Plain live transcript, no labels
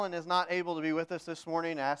Ellen is not able to be with us this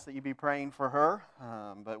morning. I ask that you be praying for her,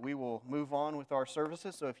 but we will move on with our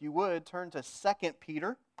services. So if you would, turn to 2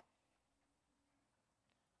 Peter.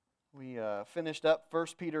 We finished up 1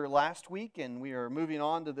 Peter last week, and we are moving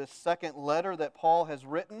on to this second letter that Paul has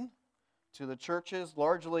written to the churches,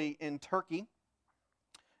 largely in Turkey.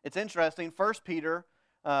 It's interesting, 1 Peter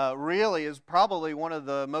really is probably one of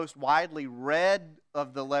the most widely read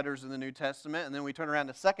of the letters in the New Testament, and then we turn around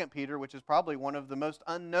to 2 Peter, which is probably one of the most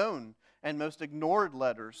unknown and most ignored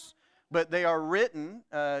letters. But they are written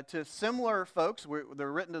to similar folks.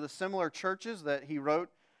 They're written to the similar churches that he wrote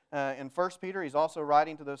in 1 Peter. He's also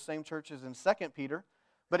writing to those same churches in 2 Peter.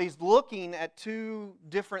 But he's looking at two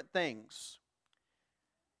different things.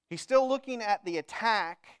 He's still looking at the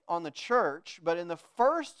attack on the church, but in the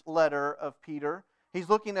first letter of Peter, he's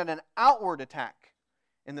looking at an outward attack.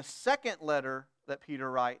 In the second letter that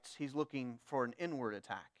Peter writes, he's looking for an inward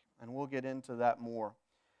attack. And we'll get into that more.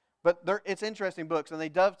 But it's interesting books, and they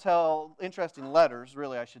dovetail, interesting letters,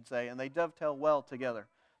 really I should say, and they dovetail well together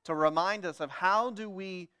to remind us of how do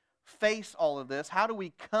we face all of this, how do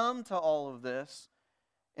we come to all of this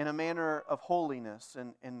in a manner of holiness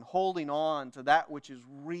and holding on to that which is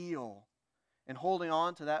real and holding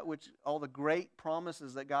on to that which, all the great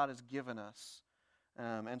promises that God has given us.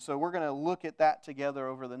 And so we're going to look at that together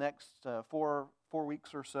over the next 4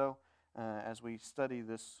 weeks or so as we study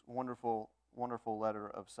this wonderful, wonderful letter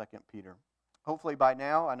of 2 Peter. Hopefully by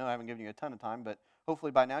now, I know I haven't given you a ton of time, but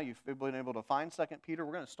hopefully by now you've been able to find 2 Peter.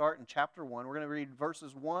 We're going to start in chapter 1. We're going to read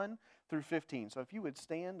verses 1 through 15. So if you would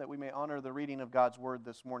stand that we may honor the reading of God's Word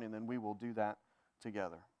this morning, then we will do that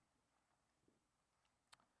together.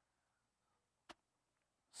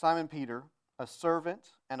 Simon Peter, a servant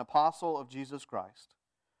and apostle of Jesus Christ,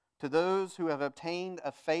 to those who have obtained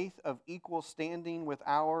a faith of equal standing with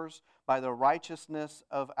ours by the righteousness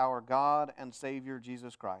of our God and Savior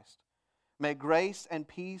Jesus Christ, may grace and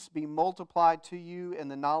peace be multiplied to you in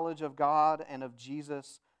the knowledge of God and of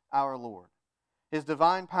Jesus our Lord. His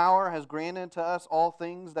divine power has granted to us all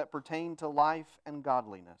things that pertain to life and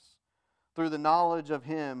godliness, through the knowledge of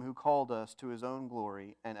Him who called us to His own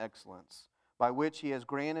glory and excellence, by which He has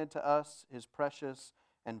granted to us His precious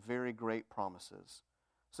and very great promises,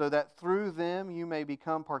 so that through them you may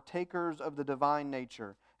become partakers of the divine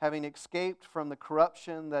nature, having escaped from the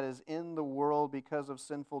corruption that is in the world because of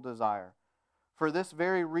sinful desire. For this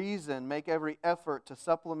very reason, make every effort to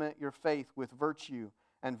supplement your faith with virtue,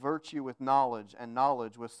 and virtue with knowledge, and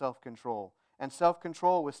knowledge with self-control, and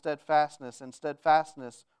self-control with steadfastness, and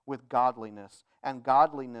steadfastness with godliness, and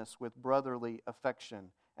godliness with brotherly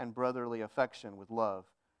affection, and brotherly affection with love.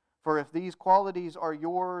 For if these qualities are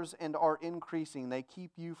yours and are increasing, they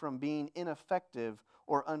keep you from being ineffective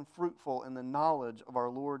or unfruitful in the knowledge of our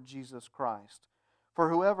Lord Jesus Christ. For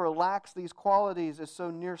whoever lacks these qualities is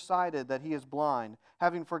so nearsighted that he is blind,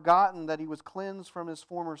 having forgotten that he was cleansed from his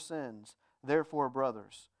former sins. Therefore,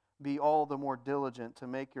 brothers, be all the more diligent to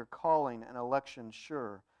make your calling and election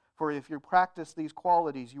sure. For if you practice these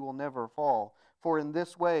qualities, you will never fall. For in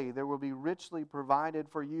this way there will be richly provided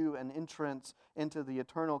for you an entrance into the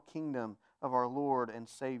eternal kingdom of our Lord and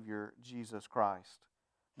Savior, Jesus Christ.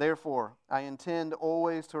 Therefore, I intend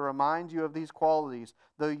always to remind you of these qualities,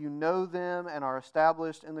 though you know them and are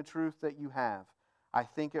established in the truth that you have. I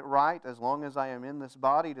think it right, as long as I am in this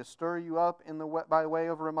body, to stir you up by way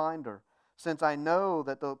of reminder, since I know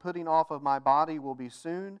that the putting off of my body will be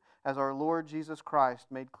soon, as our Lord Jesus Christ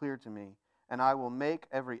made clear to me. And I will make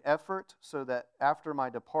every effort so that after my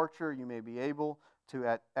departure you may be able to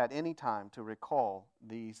at any time to recall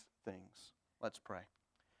these things. Let's pray.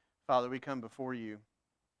 Father, we come before you.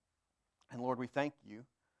 And Lord, we thank you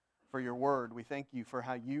for your word. We thank you for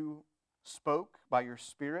how you spoke by your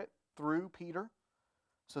Spirit through Peter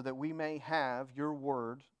so that we may have your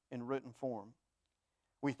word in written form.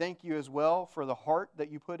 We thank you as well for the heart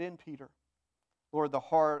that you put in Peter. Lord, the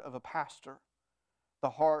heart of a pastor,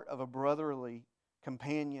 the heart of a brotherly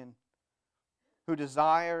companion who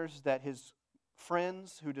desires that his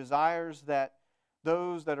friends, who desires that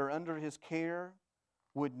those that are under his care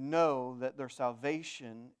would know that their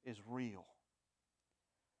salvation is real.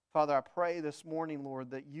 Father, I pray this morning,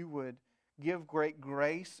 Lord, that you would give great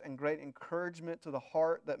grace and great encouragement to the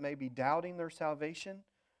heart that may be doubting their salvation,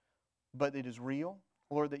 but it is real.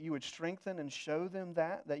 Lord, that you would strengthen and show them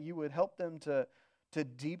that you would help them to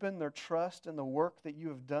deepen their trust in the work that you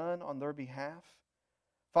have done on their behalf.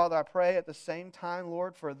 Father, I pray at the same time,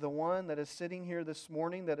 Lord, for the one that is sitting here this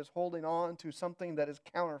morning that is holding on to something that is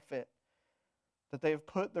counterfeit, that they have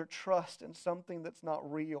put their trust in something that's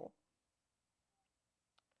not real.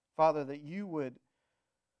 Father, that you would,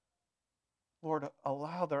 Lord,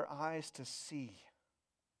 allow their eyes to see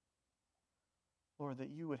Lord,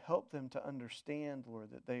 that you would help them to understand,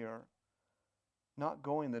 Lord, that they are not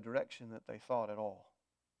going the direction that they thought at all.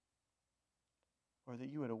 Or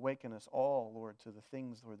that you would awaken us all, Lord, to the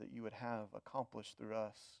things, Lord, that you would have accomplished through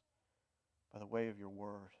us by the way of your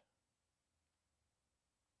word.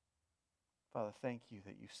 Father, thank you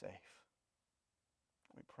that you save.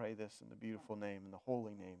 We pray this in the beautiful name, in the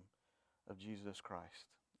holy name of Jesus Christ.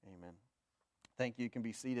 Amen. Thank you. You can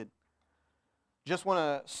be seated. Just want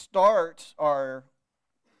to start our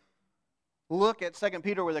look at 2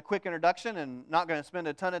 Peter with a quick introduction, and not going to spend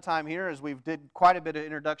a ton of time here as we've did quite a bit of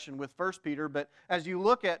introduction with 1 Peter, but as you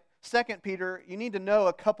look at 2 Peter, you need to know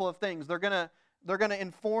a couple of things. They're going to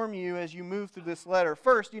inform you as you move through this letter.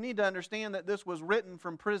 First, you need to understand that this was written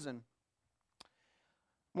from prison.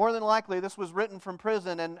 More than likely, this was written from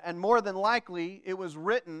prison, and more than likely, it was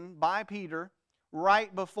written by Peter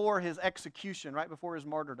right before his execution, right before his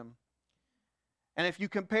martyrdom. And if you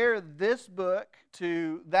compare this book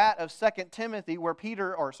to that of 2 Timothy, where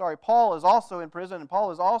Paul is also in prison and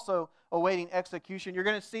Paul is also awaiting execution, you're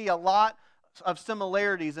going to see a lot of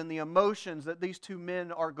similarities in the emotions that these two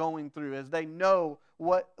men are going through as they know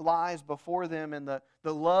what lies before them and the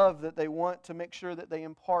love that they want to make sure that they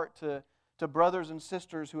impart to brothers and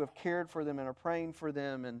sisters who have cared for them and are praying for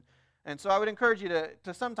them. And so I would encourage you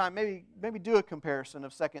to sometime maybe do a comparison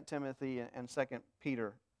of 2 Timothy and 2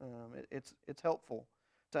 Peter. It's helpful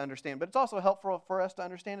to understand. But it's also helpful for us to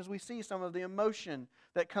understand as we see some of the emotion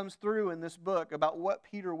that comes through in this book about what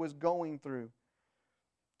Peter was going through.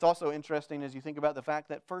 It's also interesting as you think about the fact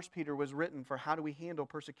that 1 Peter was written for how do we handle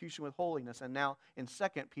persecution with holiness. And now in 2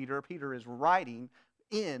 Peter, Peter is writing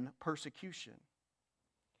in persecution.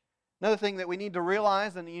 Another thing that we need to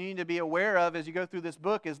realize and you need to be aware of as you go through this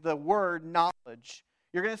book is the word knowledge.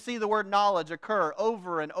 You're going to see the word knowledge occur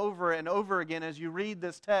over and over and over again as you read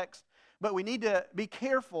this text. But we need to be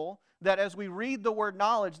careful that as we read the word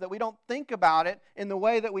knowledge, that we don't think about it in the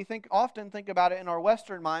way that we often think about it in our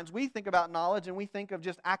Western minds. We think about knowledge and we think of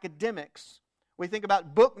just academics. We think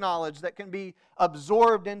about book knowledge that can be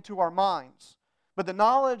absorbed into our minds. But the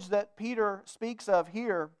knowledge that Peter speaks of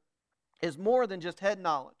here is more than just head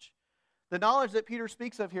knowledge. The knowledge that Peter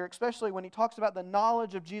speaks of here, especially when he talks about the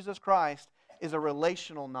knowledge of Jesus Christ, is a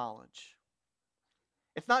relational knowledge.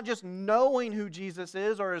 It's not just knowing who Jesus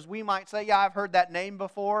is, or as we might say, yeah, I've heard that name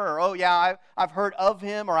before, or oh yeah, I've heard of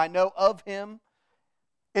him, or I know of him.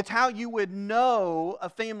 It's how you would know a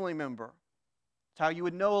family member. It's how you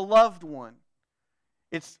would know a loved one.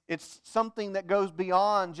 It's something that goes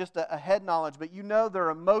beyond just a head knowledge, but you know their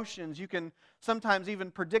emotions. You can sometimes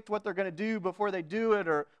even predict what they're going to do before they do it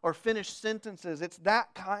or finish sentences. It's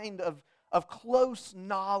that kind of close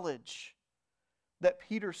knowledge that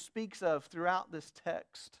Peter speaks of throughout this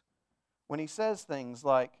text when he says things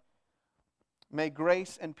like, may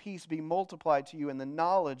grace and peace be multiplied to you in the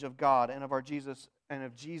knowledge of God and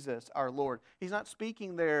of Jesus our Lord. He's not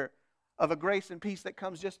speaking there of a grace and peace that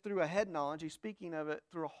comes just through a head knowledge. He's speaking of it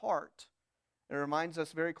through a heart. It reminds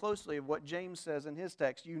us very closely of what James says in his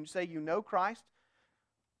text. You say you know Christ?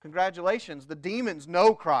 Congratulations, the demons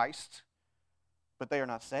know Christ, but they are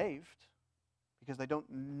not saved because they don't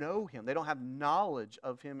know Him. They don't have knowledge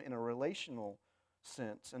of Him in a relational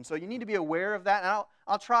sense. And so you need to be aware of that. And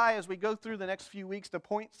I'll try as we go through the next few weeks to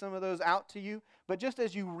point some of those out to you. But just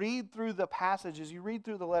as you read through the passage, as you read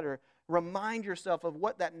through the letter, remind yourself of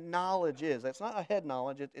what that knowledge is. It's not a head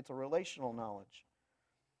knowledge, it's a relational knowledge.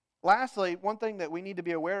 Lastly, one thing that we need to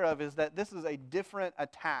be aware of is that this is a different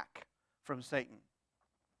attack from Satan.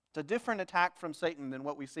 It's a different attack from Satan than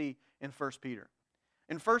what we see in 1 Peter.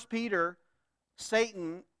 In 1 Peter,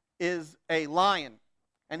 Satan is a lion,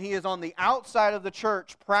 and he is on the outside of the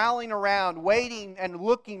church, prowling around, waiting and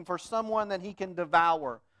looking for someone that he can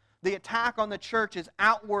devour. The attack on the church is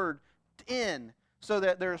outward in, so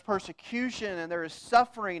that there is persecution and there is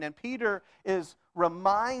suffering. And Peter is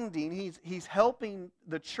reminding, he's helping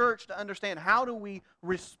the church to understand how do we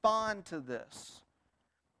respond to this.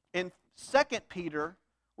 In 2 Peter,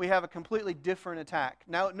 we have a completely different attack.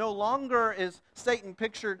 Now, no longer is Satan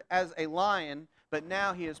pictured as a lion, but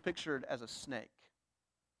now he is pictured as a snake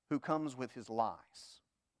who comes with his lies.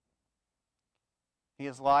 He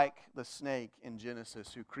is like the snake in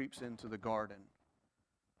Genesis who creeps into the garden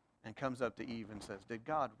and comes up to Eve and says, did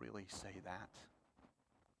God really say that?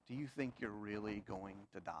 Do you think you're really going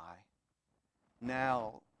to die?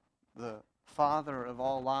 Now, the father of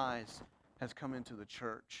all lies has come into the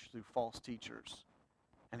church through false teachers.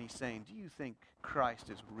 And he's saying, do you think Christ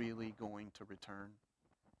is really going to return?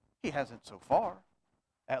 He hasn't so far.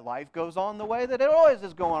 That life goes on the way that it always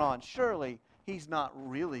is going on. Surely, he's not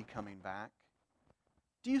really coming back.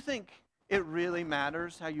 Do you think it really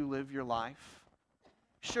matters how you live your life?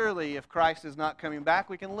 surely if Christ is not coming back,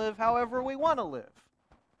 we can live however we want to live.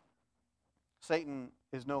 Satan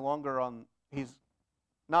is no longer he's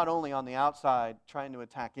not only on the outside trying to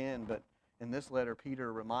attack in, but in this letter,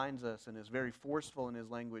 Peter reminds us and is very forceful in his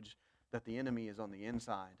language that the enemy is on the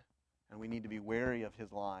inside, and we need to be wary of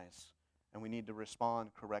his lies, and we need to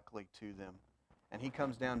respond correctly to them. And he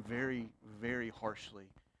comes down very, very harshly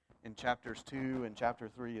in chapters 2 and chapter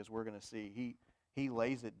 3, as we're going to see. He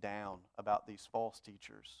lays it down about these false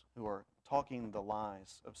teachers who are talking the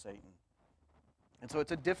lies of Satan. And so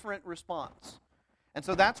it's a different response. And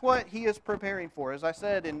so that's what he is preparing for. As I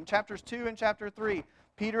said, in chapters 2 and chapter 3,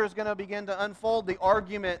 Peter is going to begin to unfold the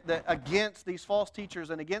argument against these false teachers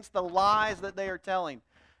and against the lies that they are telling.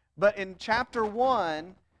 But in chapter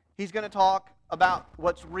 1, he's going to talk about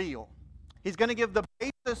what's real. He's going to give the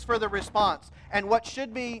basis for the response. And what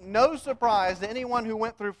should be no surprise to anyone who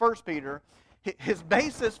went through 1 Peter, his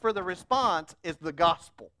basis for the response is the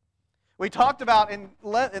gospel. We talked about in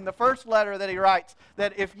the first letter that he writes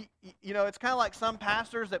that if, it's kind of like some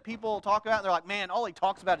pastors that people talk about, and they're like, man, all he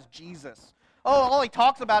talks about is Jesus. Oh, all he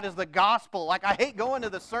talks about is the gospel. Like, I hate going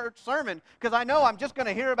to the sermon because I know I'm just going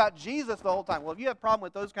to hear about Jesus the whole time. Well, if you have a problem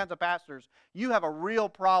with those kinds of pastors, you have a real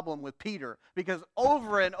problem with Peter, because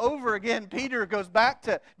over and over again, Peter goes back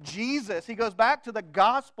to Jesus. He goes back to the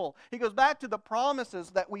gospel. He goes back to the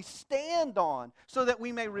promises that we stand on so that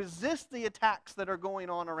we may resist the attacks that are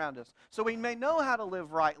going on around us, so we may know how to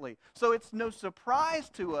live rightly. So it's no surprise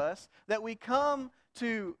to us that we come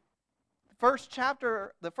to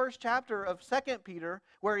the first chapter of 2 Peter,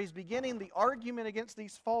 where he's beginning the argument against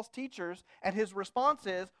these false teachers, and his response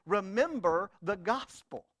is, remember the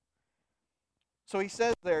gospel. So he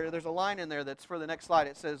says there's a line in there that's for the next slide.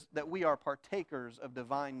 It says that we are partakers of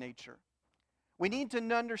divine nature. We need to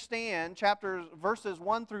understand verses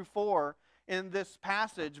 1 through 4 in this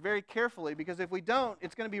passage very carefully, because if we don't,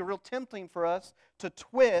 it's going to be real tempting for us to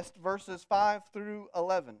twist verses 5 through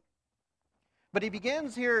 11. But he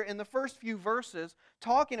begins here in the first few verses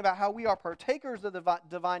talking about how we are partakers of the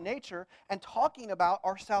divine nature and talking about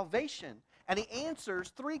our salvation. And he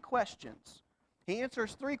answers 3 questions. He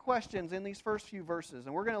answers 3 questions in these first few verses,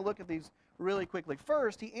 and we're going to look at these really quickly.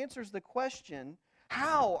 First, he answers the question,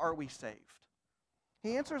 how are we saved?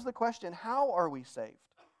 He answers the question, how are we saved?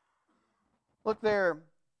 Look there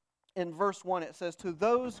in verse 1, it says, to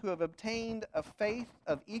those who have obtained a faith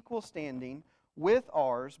of equal standing with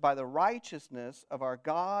ours by the righteousness of our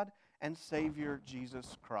God and Savior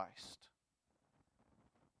Jesus Christ.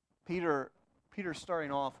 Peter's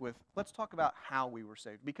starting off with, let's talk about how we were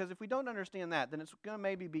saved. Because if we don't understand that, then it's going to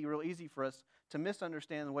maybe be real easy for us to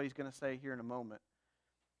misunderstand what he's going to say here in a moment.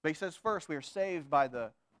 But he says first, we are saved by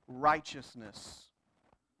the righteousness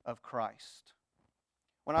of Christ.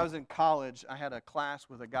 When I was in college, I had a class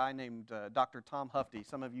with a guy named Dr. Tom Hufty.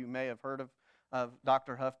 Some of you may have heard of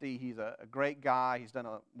Dr. Hufty. He's a great guy. He's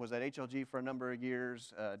was at HLG for a number of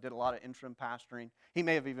years, did a lot of interim pastoring. He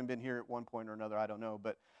may have even been here at one point or another, I don't know.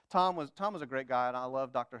 But Tom was a great guy, and I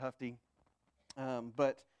love Dr. Hufty.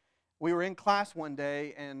 But we were in class one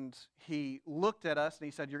day, and he looked at us, and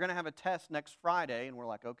he said, you're going to have a test next Friday. And we're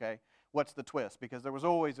like, okay, what's the twist? Because there was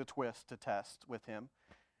always a twist to test with him.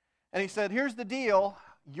 And he said, here's the deal.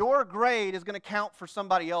 Your grade is going to count for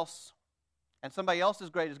somebody else, and somebody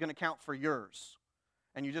else's grade is going to count for yours.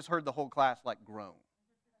 And you just heard the whole class groan,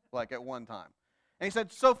 at one time. And he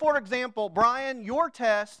said, so for example, Brian, your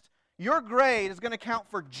test, your grade is going to count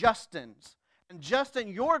for Justin's. And Justin,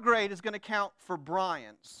 your grade is going to count for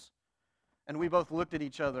Brian's. And we both looked at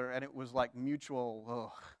each other, and it was like mutual,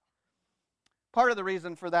 ugh. Part of the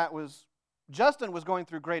reason for that was Justin was going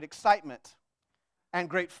through great excitement and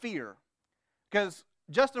great fear. Because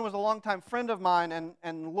Justin was a longtime friend of mine,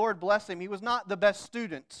 and Lord bless him, he was not the best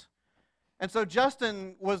student. And so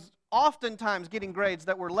Justin was oftentimes getting grades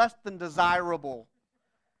that were less than desirable.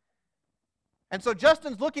 And so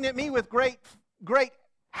Justin's looking at me with great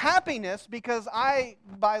happiness because I,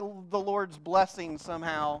 by the Lord's blessing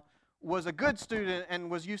somehow, was a good student and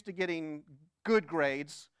was used to getting good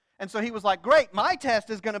grades. And so he was like, great, my test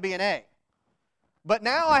is going to be an A. But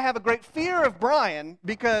now I have a great fear of Brian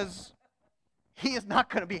because he is not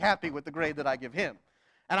going to be happy with the grade that I give him.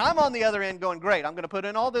 And I'm on the other end going, great, I'm going to put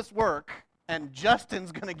in all this work, and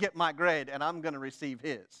Justin's going to get my grade, and I'm going to receive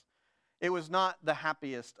his. It was not the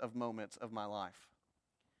happiest of moments of my life.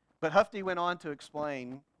 But Hufty went on to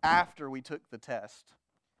explain, after we took the test,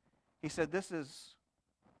 he said, this is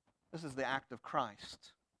the act of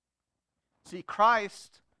Christ. See,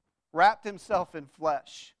 Christ wrapped himself in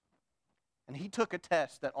flesh, and he took a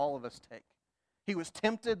test that all of us take. He was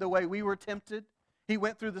tempted the way we were tempted. He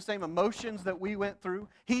went through the same emotions that we went through.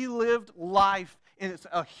 He lived life is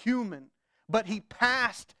a human, but he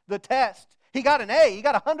passed the test. He got an A. He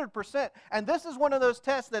got 100%. And this is one of those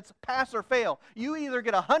tests that's pass or fail. You either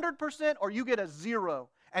get 100% or you get a 0.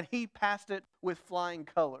 And he passed it with flying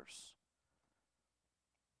colors.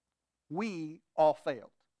 We all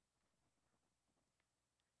failed.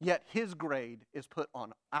 Yet his grade is put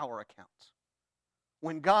on our account.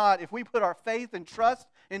 When God, if we put our faith and trust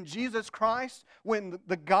in Jesus Christ, when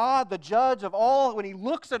the God, the judge of all, when he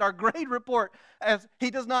looks at our grade report, as he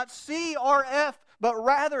does not see our F, but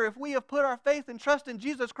rather if we have put our faith and trust in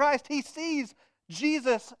Jesus Christ, he sees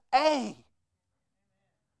Jesus A.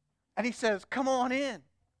 And he says, come on in.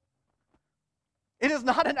 It is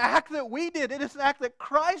not an act that we did. It is an act that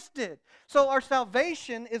Christ did. So our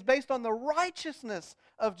salvation is based on the righteousness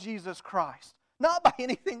of Jesus Christ. Not by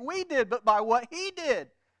anything we did, but by what he did.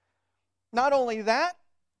 Not only that,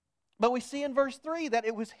 but we see in verse 3 that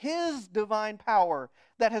it was his divine power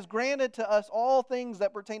that has granted to us all things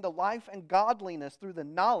that pertain to life and godliness through the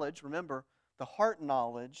knowledge, remember, the heart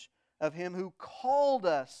knowledge of him who called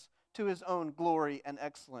us to his own glory and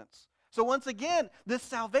excellence. So once again, this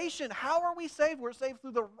salvation, how are we saved? We're saved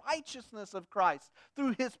through the righteousness of Christ,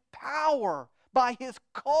 through his power, by his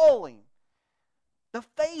calling. The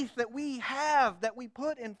faith that we have, that we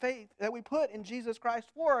put in faith, that we put in Jesus Christ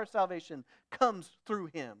for our salvation, comes through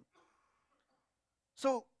him.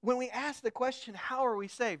 So when we ask the question, how are we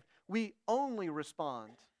saved? We only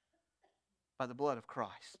respond by the blood of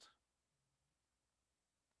Christ,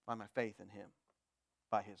 by my faith in him,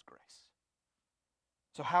 by his grace.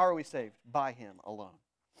 So how are we saved? By him alone.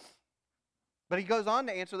 But he goes on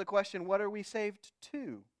to answer the question, what are we saved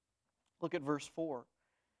to? Look at verse 4.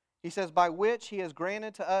 He says, by which he has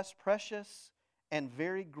granted to us precious and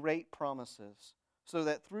very great promises, so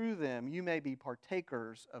that through them you may be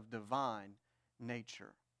partakers of divine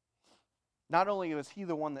nature. Not only was he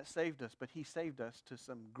the one that saved us, but he saved us to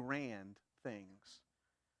some grand things.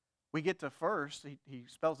 We get to first, he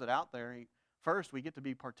spells it out there, first we get to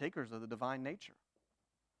be partakers of the divine nature.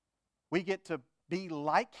 We get to be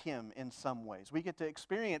like him in some ways. We get to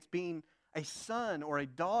experience being a son or a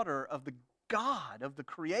daughter of the God, of the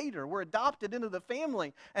Creator. We're adopted into the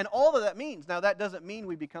family, and all that means. Now, that doesn't mean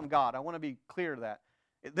we become God. I want to be clear to that.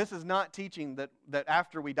 This is not teaching that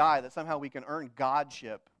after we die, that somehow we can earn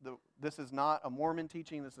godship. This is not a Mormon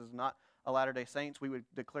teaching. This is not a Latter-day Saints. We would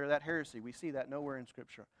declare that heresy. We see that nowhere in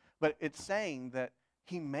Scripture. But it's saying that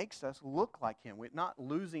he makes us look like him. We're not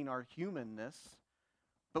losing our humanness,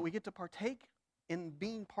 but we get to partake in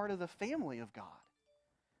being part of the family of God.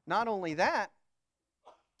 Not only that,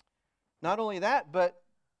 but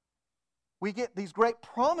we get these great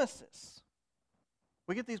promises.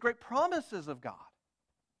 We get these great promises of God,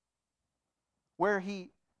 where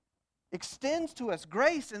he extends to us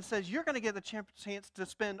grace and says, you're going to get the chance to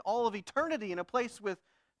spend all of eternity in a place with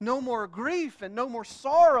no more grief and no more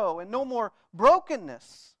sorrow and no more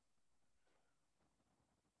brokenness.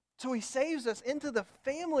 So he saves us into the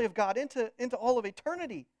family of God, into all of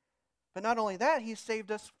eternity. But not only that, he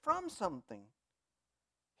saved us from something.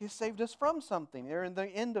 He saved us from something. There in the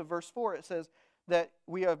end of verse 4, it says that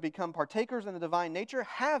we have become partakers in the divine nature,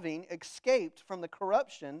 having escaped from the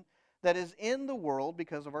corruption that is in the world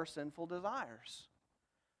because of our sinful desires.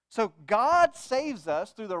 So God saves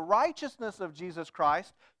us through the righteousness of Jesus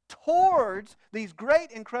Christ towards these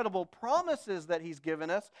great, incredible promises that he's given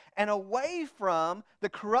us and away from the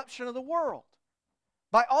corruption of the world.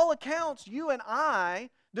 By all accounts, you and I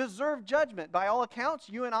deserve judgment. By all accounts,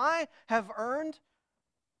 you and I have earned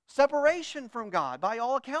separation from God. By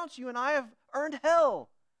all accounts, you and I have earned hell.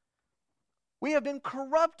 We have been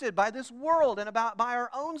corrupted by this world and by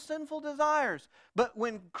our own sinful desires. But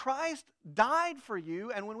when Christ died for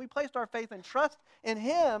you and when we placed our faith and trust in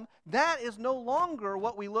him, that is no longer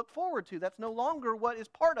what we look forward to. That's no longer what is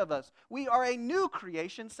part of us. We are a new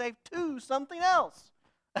creation saved to something else.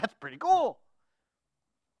 That's pretty cool.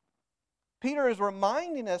 Peter is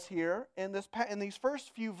reminding us here in these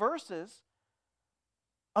first few verses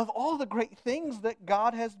of all the great things that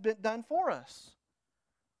God has done for us.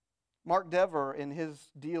 Mark Dever, in his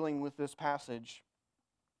dealing with this passage,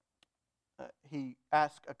 he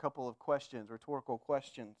asked a couple of questions, rhetorical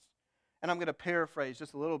questions. And I'm going to paraphrase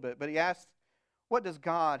just a little bit, but he asked, what does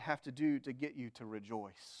God have to do to get you to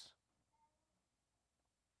rejoice?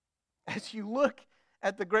 As you look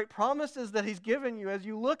at the great promises that he's given you, as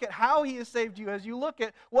you look at how he has saved you, as you look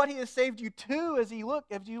at what he has saved you to, as you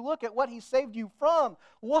look at what he saved you from,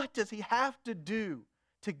 what does he have to do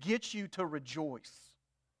to get you to rejoice?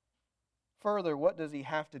 Further, what does he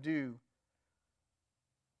have to do?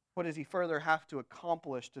 What does he further have to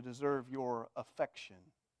accomplish to deserve your affection?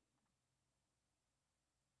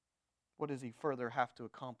 what does he further have to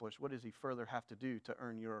accomplish? What does he further have to do to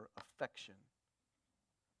earn your affection?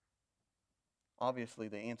 Obviously,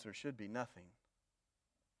 the answer should be nothing.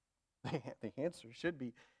 The answer should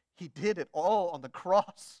be, he did it all on the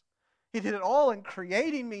cross. He did it all in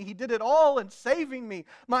creating me. He did it all in saving me.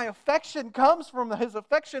 My affection comes from his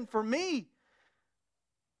affection for me.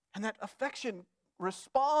 And that affection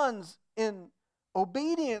responds in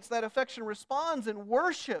obedience. That affection responds in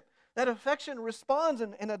worship. That affection responds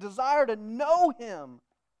in a desire to know him.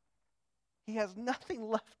 He has nothing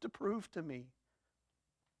left to prove to me.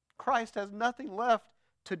 Christ has nothing left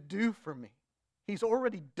to do for me. He's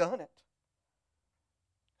already done it.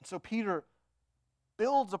 And so Peter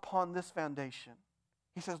builds upon this foundation.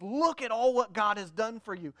 He says, look at all what God has done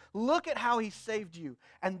for you. Look at how he saved you.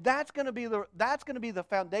 And that's going to be the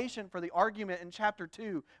foundation for the argument in chapter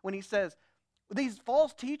 2 when he says, these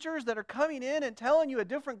false teachers that are coming in and telling you a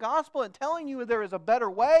different gospel and telling you there is a better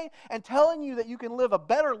way and telling you that you can live a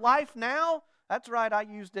better life now. That's right, I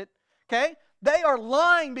used it. Okay? They are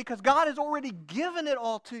lying because God has already given it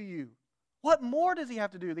all to you. What more does he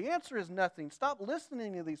have to do? The answer is nothing. Stop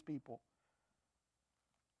listening to these people.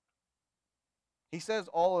 He says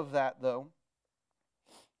all of that, though.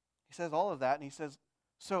 He says all of that, and he says,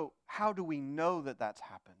 so how do we know that that's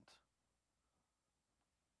happened?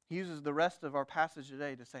 He uses the rest of our passage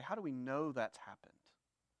today to say, how do we know that's happened?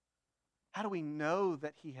 How do we know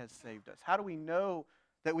that he has saved us? How do we know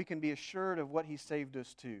that we can be assured of what he saved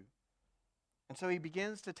us to? And so he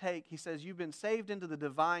begins to he says, you've been saved into the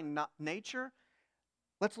divine nature.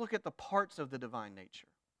 Let's look at the parts of the divine nature.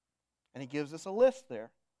 And he gives us a list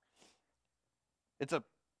there. It's a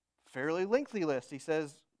fairly lengthy list. He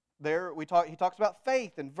says there, he talks about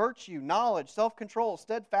faith and virtue, knowledge, self-control,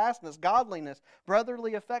 steadfastness, godliness,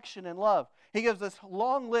 brotherly affection, and love. He gives this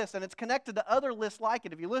long list, and it's connected to other lists like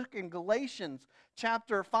it. If you look in Galatians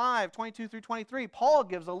chapter 5, 22 through 23, Paul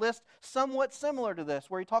gives a list somewhat similar to this,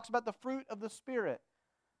 where he talks about the fruit of the Spirit.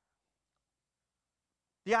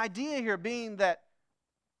 The idea here being that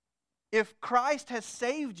if Christ has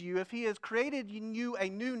saved you, if he has created in you a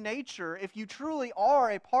new nature, if you truly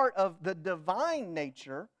are a part of the divine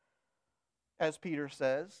nature, as Peter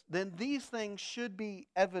says, then these things should be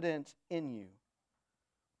evident in you.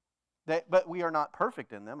 But we are not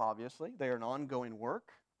perfect in them, obviously. They are an ongoing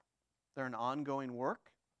work. They're an ongoing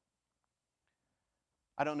work.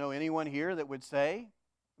 I don't know anyone here that would say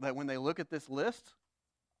that when they look at this list,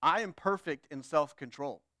 I am perfect in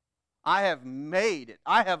self-control. I have made it.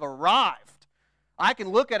 I have arrived. I can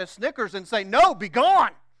look at a Snickers and say, no, be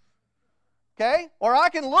gone. Okay? Or I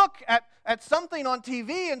can look at something on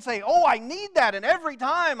TV and say, oh, I need that. And every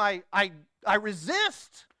time I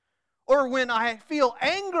resist. Or when I feel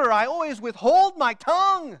anger, I always withhold my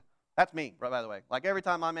tongue. That's me, by the way. Like every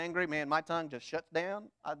time I'm angry, man, my tongue just shuts down.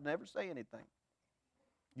 I'd never say anything.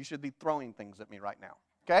 You should be throwing things at me right now.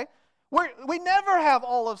 Okay? We never have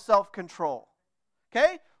all of self-control.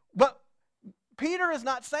 Okay? But Peter is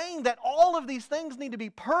not saying that all of these things need to be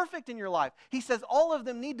perfect in your life. He says all of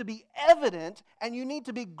them need to be evident, and you need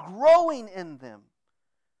to be growing in them.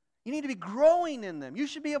 You need to be growing in them. You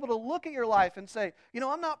should be able to look at your life and say,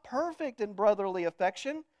 I'm not perfect in brotherly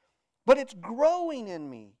affection, but it's growing in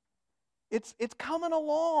me. It's coming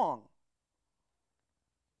along.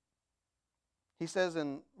 He says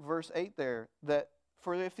in verse 8 there that,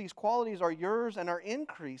 for if these qualities are yours and are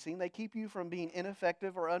increasing, they keep you from being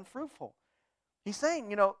ineffective or unfruitful. He's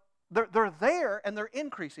saying, they're there and they're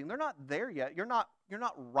increasing. They're not there yet. You're not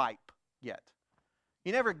ripe yet.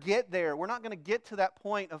 You never get there. We're not going to get to that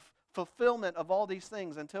point of fulfillment of all these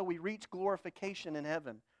things until we reach glorification in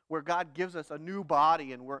heaven, where God gives us a new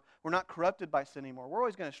body and we're not corrupted by sin anymore. We're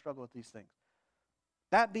always going to struggle with these things.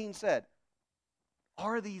 That being said,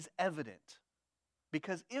 are these evident?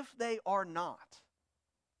 Because if they are not,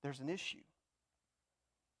 there's an issue.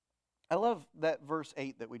 I love that verse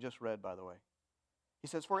 8 that we just read, by the way. He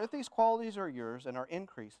says, for if these qualities are yours and are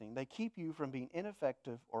increasing, they keep you from being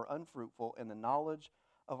ineffective or unfruitful in the knowledge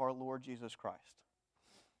of our Lord Jesus Christ.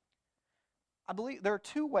 I believe there are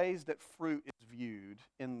two ways that fruit is viewed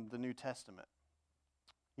in the New Testament.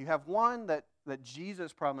 You have one that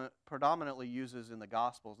Jesus predominantly uses in the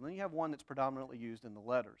Gospels, and then you have one that's predominantly used in the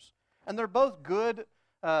letters. And they're both good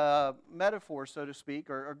metaphors, so to speak,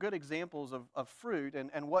 or good examples of fruit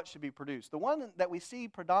and what should be produced. The one that we see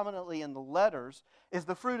predominantly in the letters is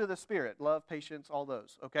the fruit of the Spirit, love, patience, all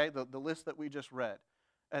those, okay? The list that we just read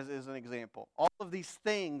as an example. All of these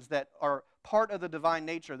things that are part of the divine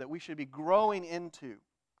nature that we should be growing into,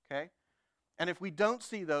 okay? And if we don't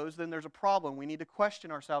see those, then there's a problem. We need to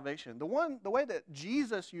question our salvation. The way that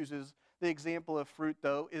Jesus uses the example of fruit,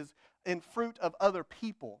 though, is in fruit of other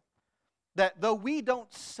people. that though we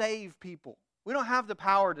don't save people, we don't have the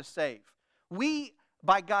power to save, we,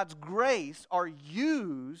 by God's grace, are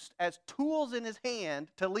used as tools in His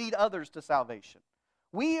hand to lead others to salvation.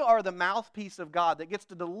 We are the mouthpiece of God that gets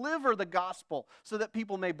to deliver the gospel so that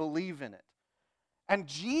people may believe in it. And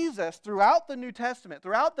Jesus, throughout the New Testament,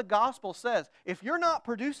 throughout the gospel, says, if you're not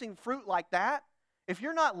producing fruit like that, if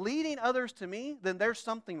you're not leading others to me, then there's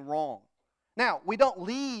something wrong. Now, we don't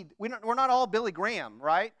lead, we're not all Billy Graham,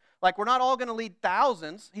 right? Like, we're not all going to lead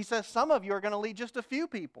thousands. He says some of you are going to lead just a few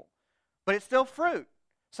people, but it's still fruit.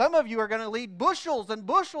 Some of you are going to lead bushels and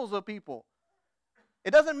bushels of people.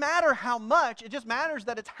 It doesn't matter how much, it just matters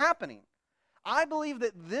that it's happening. I believe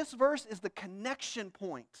that this verse is the connection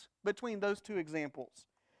point between those two examples.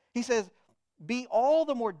 He says, be all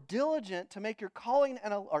the more diligent to make your calling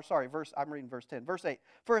I'm reading verse 10. Verse 8,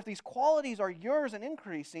 for if these qualities are yours and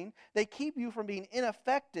increasing, they keep you from being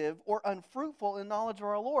ineffective or unfruitful in knowledge of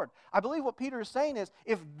our Lord. I believe what Peter is saying is,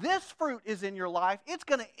 if this fruit is in your life, it's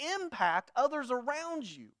going to impact others around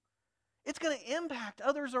you. It's going to impact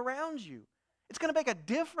others around you. It's going to make a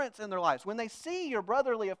difference in their lives. When they see your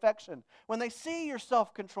brotherly affection, when they see your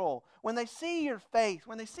self-control, when they see your faith,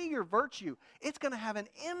 when they see your virtue, it's going to have an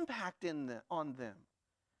impact on them.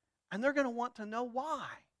 And they're going to want to know why.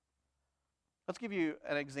 Let's give you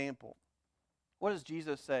an example. What does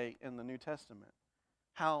Jesus say in the New Testament?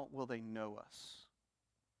 How will they know us?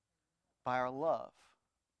 By our love.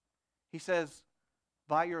 He says,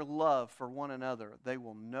 by your love for one another, they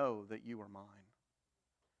will know that you are mine.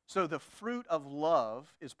 So the fruit of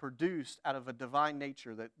love is produced out of a divine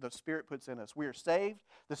nature that the Spirit puts in us. We are saved.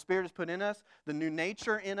 The Spirit is put in us. The new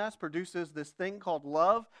nature in us produces this thing called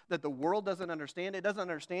love that the world doesn't understand. It doesn't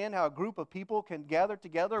understand how a group of people can gather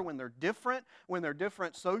together when they're different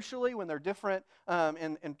socially, when they're different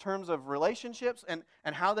in terms of relationships, and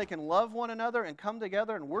how they can love one another and come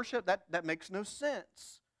together and worship. That makes no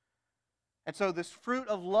sense. And so this fruit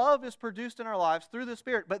of love is produced in our lives through the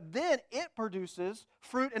Spirit, but then it produces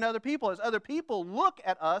fruit in other people. As other people look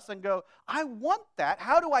at us and go, I want that,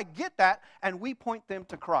 how do I get that? And we point them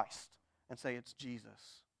to Christ and say, it's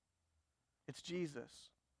Jesus. It's Jesus.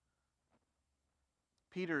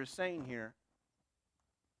 Peter is saying here,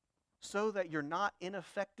 so that you're not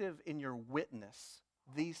ineffective in your witness,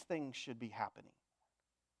 these things should be happening.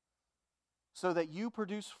 So that you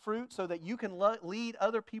produce fruit, so that you can lead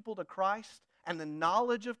other people to Christ and the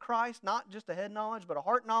knowledge of Christ, not just a head knowledge, but a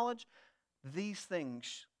heart knowledge. These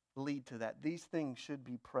things lead to that. These things should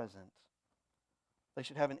be present. They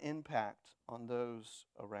should have an impact on those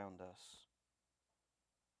around us.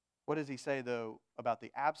 What does he say, though, about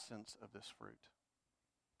the absence of this fruit?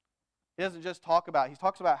 He doesn't just talk about, he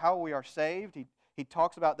talks about how we are saved. He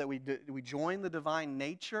talks about that we join the divine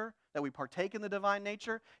nature, that we partake in the divine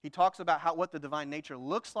nature. He talks about what the divine nature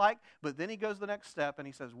looks like, but then he goes the next step and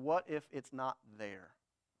he says, what if it's not there?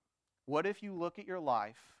 What if you look at your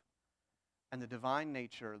life and the divine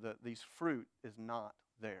nature, these fruit is not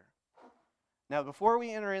there? Now, before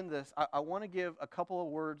we enter in this, I want to give a couple of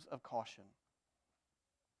words of caution.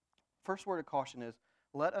 First word of caution is,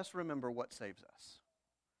 let us remember what saves us.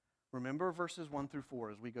 Remember verses 1 through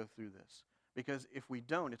 4 as we go through this. Because if we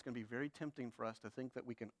don't, it's going to be very tempting for us to think that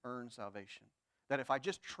we can earn salvation. That if I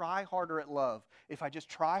just try harder at love, if I just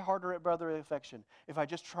try harder at brotherly affection, if I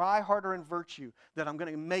just try harder in virtue, that I'm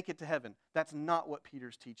going to make it to heaven. That's not what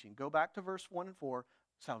Peter's teaching. Go back to verse 1 and 4.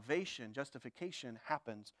 Salvation, justification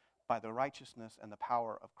happens by the righteousness and the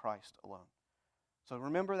power of Christ alone. So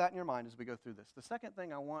remember that in your mind as we go through this. The second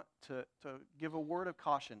thing I want to give a word of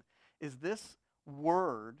caution is this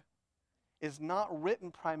word is not written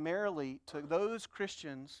primarily to those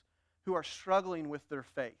Christians who are struggling with their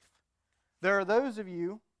faith. There are those of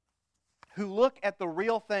you who look at the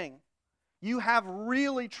real thing. You have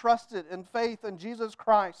really trusted in faith in Jesus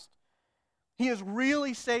Christ. He has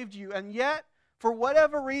really saved you, and yet, for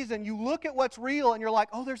whatever reason, you look at what's real and you're like,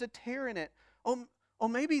 oh, there's a tear in it. Oh,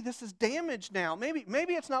 maybe this is damaged now. Maybe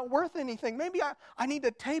it's not worth anything. Maybe I need to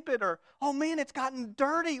tape it, or, oh man, it's gotten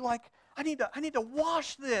dirty. Like, I need to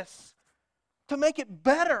wash this to make it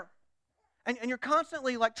better. And you're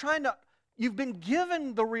constantly like you've been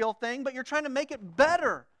given the real thing, but you're trying to make it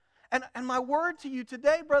better. And my word to you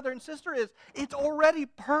today, brother and sister, is it's already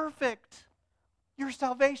perfect. Your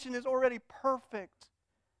salvation is already perfect.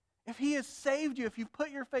 If He has saved you, if you've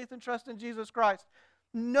put your faith and trust in Jesus Christ,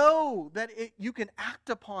 know that you can act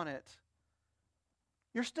upon it.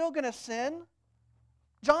 You're still going to sin.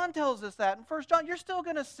 John tells us that in 1 John. You're still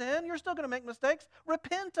going to sin. You're still going to make mistakes.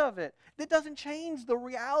 Repent of it. That doesn't change the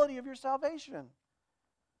reality of your salvation.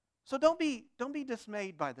 So don't be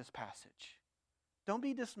dismayed by this passage. Don't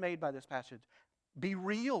be dismayed by this passage. Be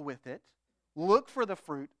real with it. Look for the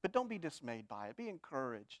fruit, but don't be dismayed by it. Be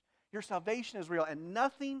encouraged. Your salvation is real, and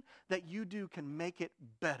nothing that you do can make it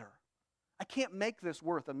better. I can't make this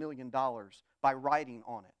worth $1 million by writing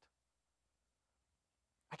on it.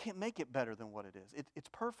 I can't make it better than what it is. It's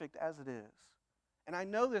perfect as it is. And I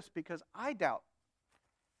know this because I doubt.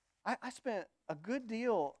 I spent a good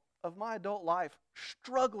deal of my adult life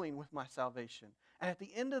struggling with my salvation. And at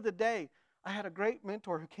the end of the day, I had a great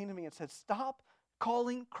mentor who came to me and said, stop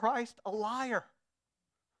calling Christ a liar.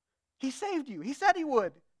 He saved you. He said he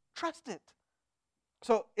would. Trust it.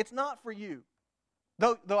 So it's not for you.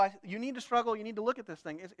 You need to struggle, you need to look at this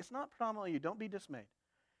thing. It's not predominantly you. Don't be dismayed.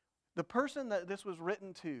 The person that this was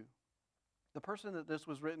written to,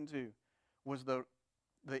 was the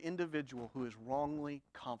individual who is wrongly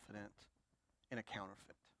confident in a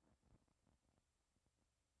counterfeit.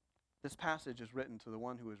 This passage is written to the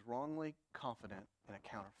one who is wrongly confident in a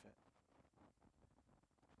counterfeit.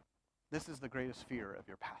 This is the greatest fear of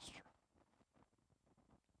your pastor.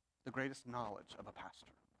 The greatest knowledge of a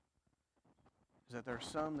pastor is that there are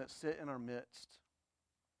some that sit in our midst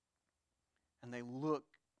and they look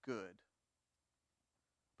good,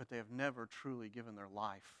 but they have never truly given their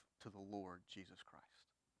life to the Lord Jesus Christ.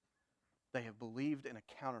 They have believed in a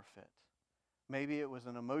counterfeit. Maybe it was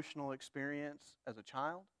an emotional experience as a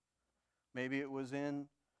child. Maybe it was in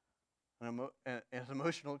an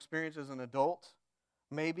emotional experience as an adult.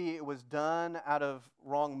 Maybe it was done out of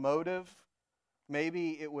wrong motive.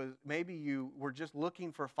 Maybe you were just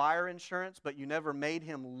looking for fire insurance, but you never made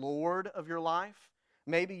him Lord of your life.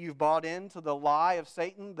 Maybe you've bought into the lie of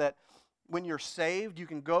Satan that when you're saved, you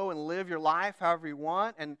can go and live your life however you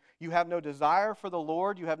want, and you have no desire for the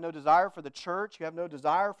Lord, you have no desire for the church, you have no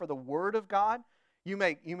desire for the Word of God. You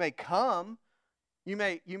may come, you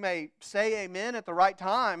may say amen at the right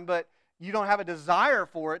time, but you don't have a desire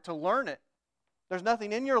for it to learn it. There's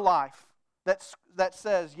nothing in your life that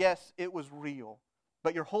says, yes, it was real.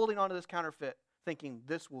 But you're holding on to this counterfeit thinking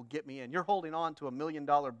this will get me in. You're holding on to $1 million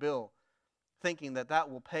bill thinking that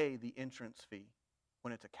will pay the entrance fee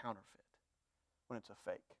when it's a counterfeit, when it's a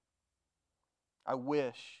fake. I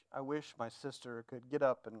wish my sister could get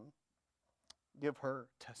up and give her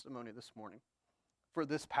testimony this morning for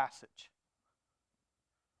this passage.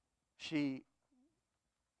 She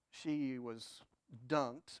was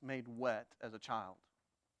dunked, made wet as a child.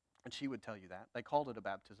 And she would tell you that. They called it a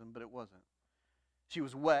baptism, but it wasn't. She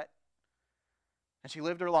was wet, and she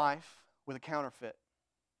lived her life with a counterfeit.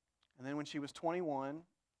 And then when she was 21,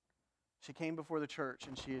 she came before the church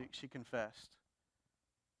and she confessed.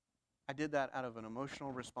 I did that out of an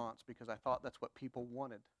emotional response because I thought that's what people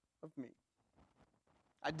wanted of me.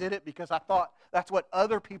 I did it because I thought that's what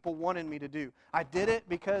other people wanted me to do. I did it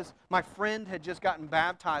because my friend had just gotten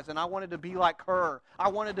baptized and I wanted to be like her. I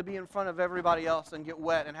wanted to be in front of everybody else and get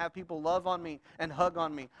wet and have people love on me and hug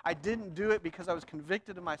on me. I didn't do it because I was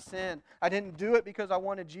convicted of my sin. I didn't do it because I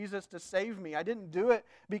wanted Jesus to save me. I didn't do it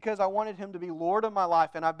because I wanted him to be Lord of my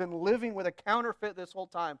life. And I've been living with a counterfeit this whole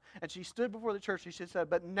time. And she stood before the church and she said,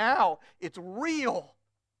 but now it's real.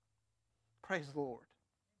 Praise the Lord.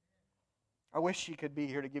 I wish she could be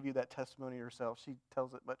here to give you that testimony herself. She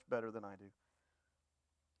tells it much better than I do.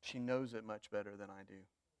 She knows it much better than I do.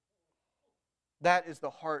 That is the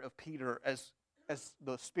heart of Peter as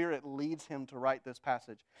the Spirit leads him to write this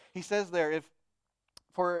passage. He says there,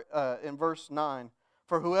 in verse 9,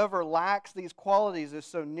 for whoever lacks these qualities is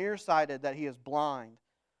so nearsighted that he is blind.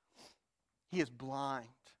 He is blind.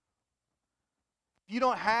 If you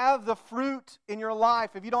don't have the fruit in your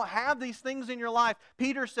life, if you don't have these things in your life,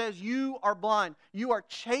 Peter says you are blind. You are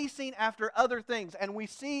chasing after other things. And we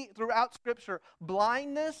see throughout Scripture,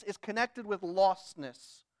 blindness is connected with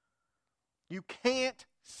lostness. You can't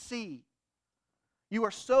see. You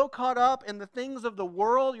are so caught up in the things of the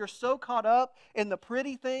world. You're so caught up in the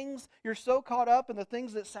pretty things. You're so caught up in the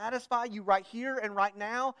things that satisfy you right here and right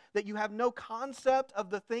now that you have no concept of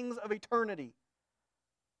the things of eternity.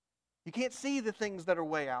 You can't see the things that are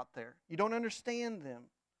way out there. You don't understand them.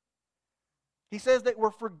 He says that we're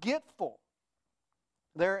forgetful.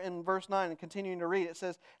 There in verse 9, and continuing to read, it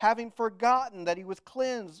says, having forgotten that he was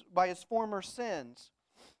cleansed by his former sins.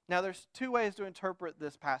 Now there's two ways to interpret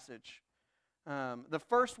this passage. The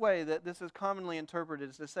first way that this is commonly interpreted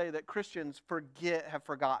is to say that Christians have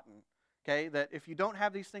forgotten. Okay, that if you don't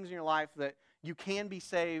have these things in your life, that you can be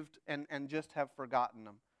saved and just have forgotten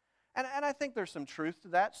them. And I think there's some truth to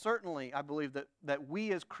that. Certainly, I believe that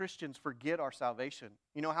we as Christians forget our salvation.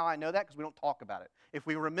 You know how I know that? Because we don't talk about it. If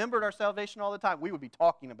we remembered our salvation all the time, we would be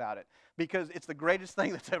talking about it. Because it's the greatest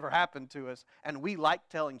thing that's ever happened to us. And we like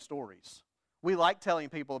telling stories. We like telling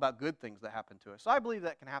people about good things that happen to us. So I believe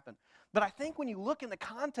that can happen. But I think when you look in the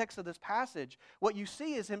context of this passage, what you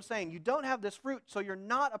see is him saying, you don't have this fruit, so you're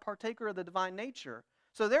not a partaker of the divine nature.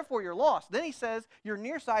 So therefore you're lost. Then he says you're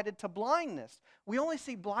nearsighted to blindness. We only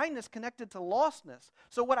see blindness connected to lostness.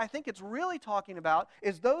 So what I think it's really talking about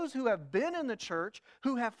is those who have been in the church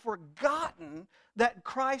who have forgotten that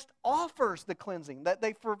Christ offers the cleansing, that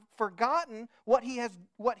they've forgotten what he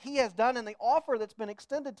has done and the offer that's been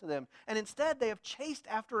extended to them. And instead they have chased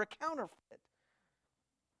after a counterfeit.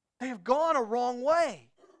 They have gone a wrong way.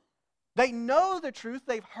 They know the truth,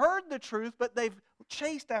 they've heard the truth, but they've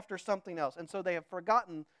chased after something else. And so they have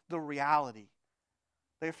forgotten the reality.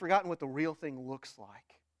 They have forgotten what the real thing looks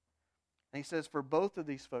like. And he says, for both of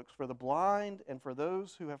these folks, for the blind and for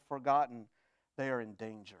those who have forgotten, they are in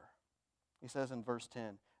danger. He says in verse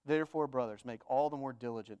 10, therefore, brothers, make all the more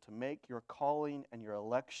diligent to make your calling and your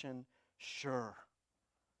election sure.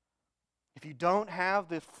 If you don't have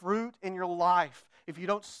the fruit in your life, if you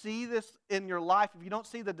don't see this in your life, if you don't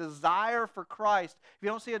see the desire for Christ, if you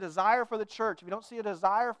don't see a desire for the church, if you don't see a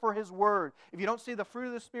desire for His Word, if you don't see the fruit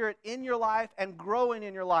of the Spirit in your life and growing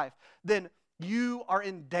in your life, then you are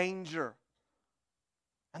in danger.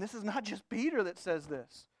 And this is not just Peter that says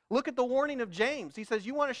this. Look at the warning of James. He says,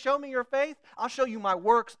 you want to show me your faith? I'll show you my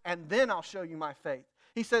works, and then I'll show you my faith.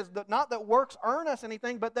 He says that not that works earn us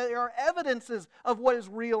anything, but they are evidences of what is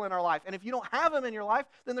real in our life. And if you don't have them in your life,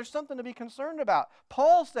 then there's something to be concerned about.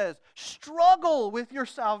 Paul says, struggle with your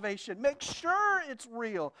salvation. Make sure it's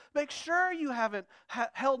real. Make sure you haven't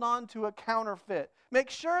held on to a counterfeit. Make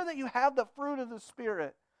sure that you have the fruit of the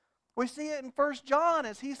Spirit. We see it in 1 John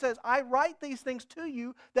as he says, I write these things to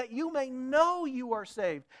you that you may know you are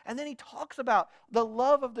saved. And then he talks about the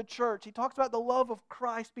love of the church. He talks about the love of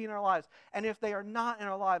Christ being in our lives. And if they are not in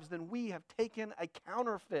our lives, then we have taken a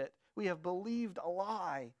counterfeit. We have believed a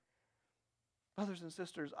lie. Brothers and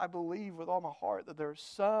sisters, I believe with all my heart that there are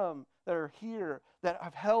some that are here that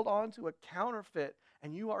have held on to a counterfeit,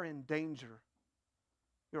 and you are in danger.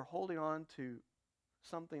 You're holding on to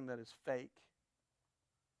something that is fake.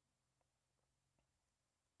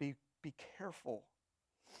 Be careful.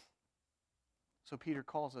 So Peter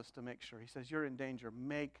calls us to make sure. He says, you're in danger.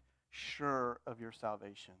 Make sure of your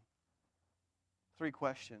salvation. 3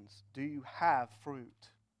 questions. Do you have fruit?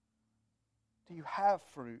 Do you have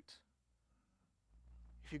fruit?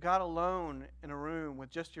 If you got alone in a room with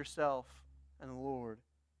just yourself and the Lord,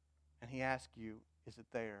 and He asked you, is it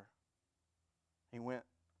there? He went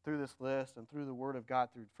through this list and through the Word of God,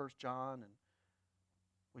 through 1 John,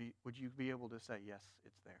 and would you be able to say, yes,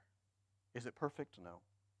 it's there? Is it perfect? No.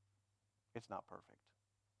 It's not perfect.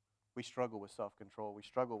 We struggle with self-control. We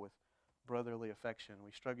struggle with brotherly affection.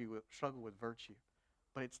 We struggle with virtue.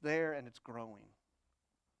 But it's there and it's growing.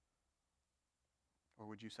 Or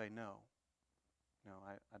would you say no? No,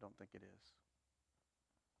 I don't think it is.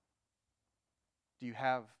 Do you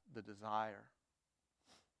have the desire?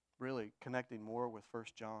 Really connecting more with 1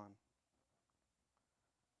 John.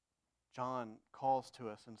 John calls to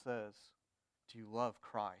us and says, do you love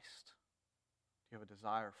Christ? Do you have a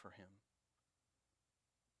desire for Him?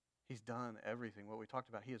 He's done everything. What we talked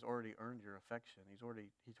about, He has already earned your affection. He's already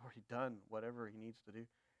done whatever He needs to do.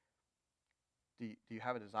 Do you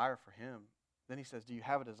have a desire for Him? Then he says, do you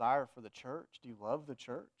have a desire for the church? Do you love the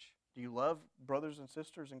church? Do you love brothers and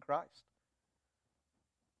sisters in Christ?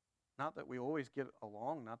 Not that we always get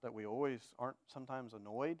along, not that we always aren't sometimes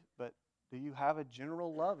annoyed, but do you have a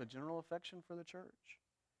general love, a general affection for the church?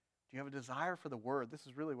 Do you have a desire for the Word? This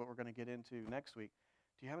is really what we're going to get into next week.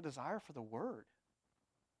 Do you have a desire for the Word?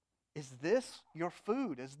 Is this your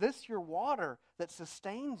food? Is this your water that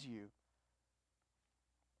sustains you?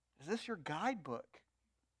 Is this your guidebook?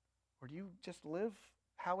 Or do you just live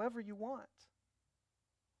however you want?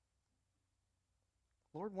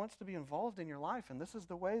 The Lord wants to be involved in your life, and this is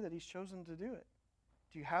the way that He's chosen to do it.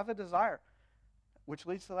 Do you have a desire? Which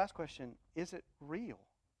leads to the last question, is it real?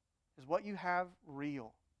 Is what you have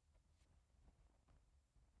real?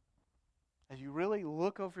 As you really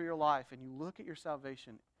look over your life and you look at your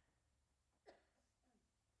salvation,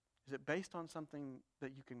 is it based on something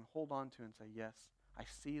that you can hold on to and say, yes, I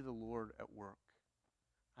see the Lord at work.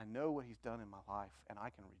 I know what He's done in my life, and I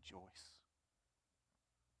can rejoice.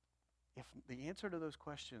 If the answer to those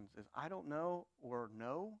questions is I don't know or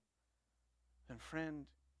no, then friend,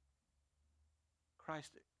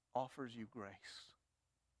 Christ offers you grace.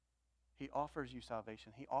 He offers you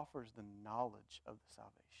salvation. He offers the knowledge of the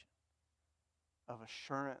salvation, of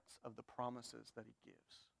assurance of the promises that He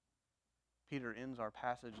gives. Peter ends our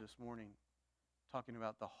passage this morning talking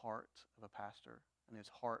about the heart of a pastor and his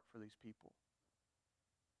heart for these people.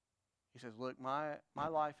 He says, look, my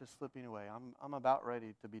life is slipping away. I'm about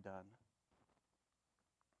ready to be done.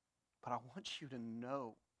 But I want you to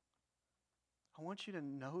know. I want you to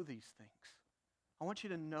know these things. I want you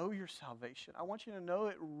to know your salvation. I want you to know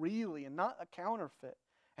it really and not a counterfeit.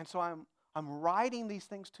 And so I'm writing these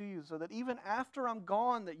things to you so that even after I'm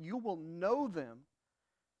gone, that you will know them,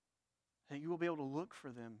 that you will be able to look for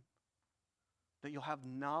them, that you'll have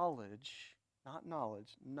knowledge, not knowledge,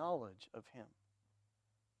 knowledge of Him.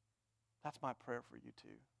 That's my prayer for you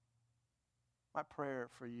too. My prayer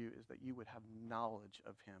for you is that you would have knowledge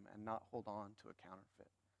of Him and not hold on to a counterfeit.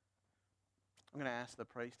 I'm going to ask the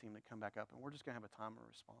praise team to come back up, and we're just going to have a time of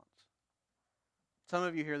response. Some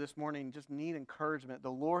of you here this morning just need encouragement. The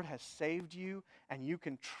Lord has saved you, and you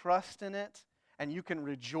can trust in it, and you can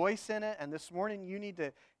rejoice in it. And this morning you need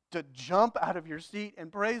to jump out of your seat and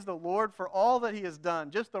praise the Lord for all that He has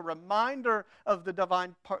done. Just a reminder of the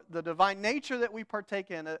divine nature that we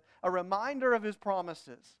partake in, a reminder of His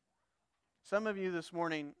promises. Some of you this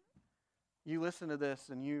morning, you listen to this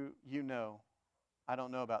and you know, I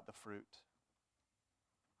don't know about the fruit.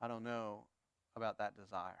 I don't know about that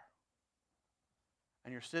desire.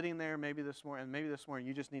 And you're sitting there maybe this morning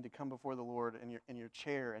you just need to come before the Lord in your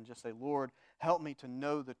chair and just say, Lord, help me to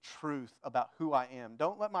know the truth about who I am.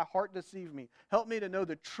 Don't let my heart deceive me. Help me to know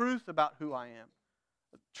the truth about who I am.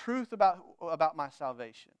 The truth about my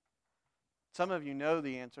salvation. Some of you know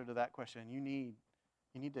the answer to that question. You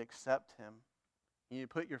need to accept Him. You need to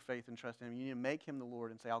put your faith and trust in Him. You need to make Him the Lord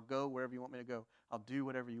and say, I'll go wherever you want me to go. I'll do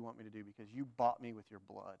whatever you want me to do because you bought me with your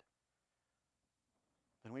blood.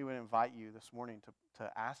 Then we would invite you this morning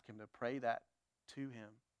to ask Him to pray that to Him.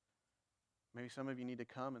 Maybe some of you need to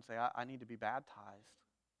come and say, I need to be baptized.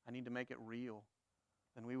 I need to make it real.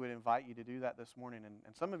 Then we would invite you to do that this morning.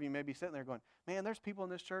 And some of you may be sitting there going, man, there's people in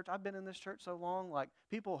this church. I've been in this church so long. Like,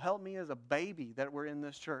 people held me as a baby that were in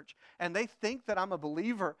this church. And they think that I'm a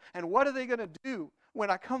believer. And what are they going to do when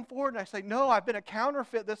I come forward and I say, no, I've been a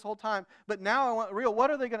counterfeit this whole time, but now I want real?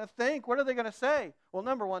 What are they going to think? What are they going to say? Well,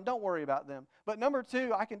 number one, don't worry about them. But number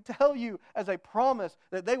two, I can tell you as a promise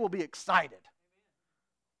that they will be excited.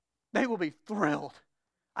 They will be thrilled.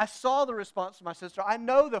 I saw the response to my sister. I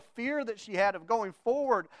know the fear that she had of going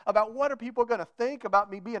forward about what are people going to think about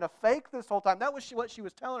me being a fake this whole time. That was what she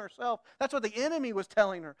was telling herself. That's what the enemy was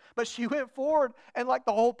telling her. But she went forward and like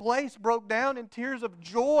the whole place broke down in tears of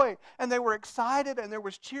joy. And they were excited and there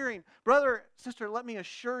was cheering. Brother, sister, let me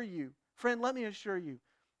assure you, friend, let me assure you,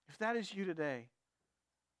 if that is you today,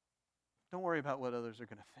 don't worry about what others are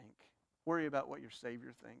going to think. Worry about what your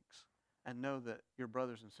Savior thinks. And know that your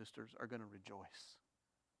brothers and sisters are going to rejoice.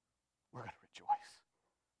 We're going to rejoice.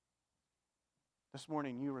 This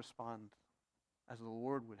morning you respond as the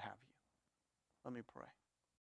Lord would have you. Let me pray.